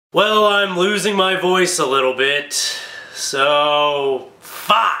Well, I'm losing my voice a little bit, so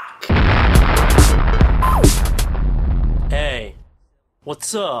fuck! Hey,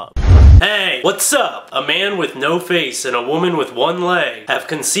 what's up? Hey, what's up? A man with no face and a woman with one leg have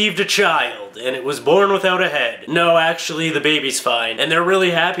conceived a child, and it was born without a head. No, actually, the baby's fine, and they're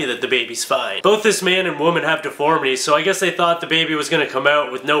really happy that the baby's fine. Both this man and woman have deformities, so I guess they thought the baby was gonna come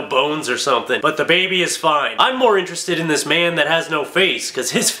out with no bones or something, but the baby is fine. I'm more interested in this man that has no face,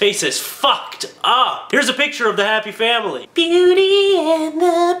 because his face is fucked up. Here's a picture of the happy family. Beauty and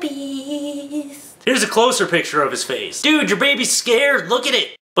the Beast. Here's a closer picture of his face. Dude, your baby's scared, look at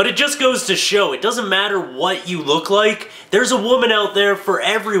it. But it just goes to show, it doesn't matter what you look like, there's a woman out there for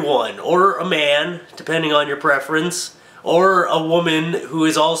everyone, or a man, depending on your preference, or a woman who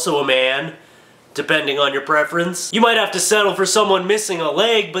is also a man, depending on your preference. You might have to settle for someone missing a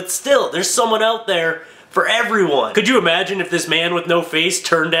leg, but still, there's someone out there for everyone. Could you imagine if this man with no face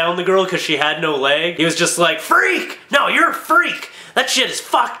turned down the girl because she had no leg? He was just like, freak! No, you're a freak! That shit is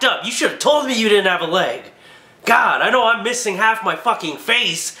fucked up, you should have told me you didn't have a leg. God, I know I'm missing half my fucking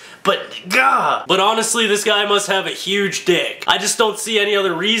face, but God. But honestly, this guy must have a huge dick. I just don't see any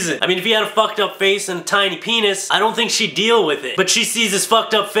other reason. I mean, if he had a fucked up face and a tiny penis, I don't think she'd deal with it. But she sees his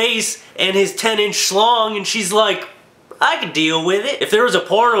fucked up face and his 10-inch schlong and she's like, I could deal with it. If there was a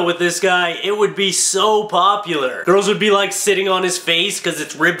porno with this guy, it would be so popular. Girls would be like sitting on his face because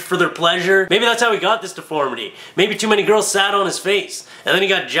it's ribbed for their pleasure. Maybe that's how he got this deformity. Maybe too many girls sat on his face. And then he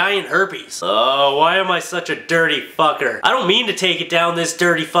got giant herpes. Oh, why am I such a dirty fucker? I don't mean to take it down this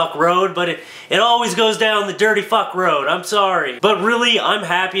dirty fuck road, but it always goes down the dirty fuck road. I'm sorry. But really, I'm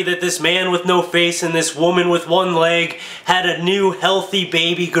happy that this man with no face and this woman with one leg had a new healthy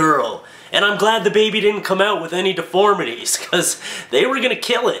baby girl. And I'm glad the baby didn't come out with any deformities, because they were gonna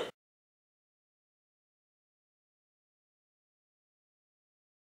kill it.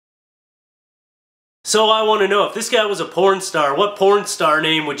 So I want to know, if this guy was a porn star, what porn star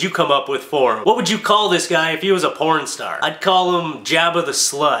name would you come up with for him? What would you call this guy if he was a porn star? I'd call him Jabba the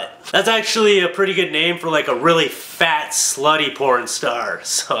Slut. That's actually a pretty good name for like a really fat, slutty porn star.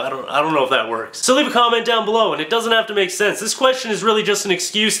 So I don't know if that works. So leave a comment down below, and it doesn't have to make sense. This question is really just an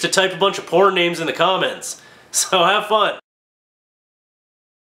excuse to type a bunch of porn names in the comments. So have fun.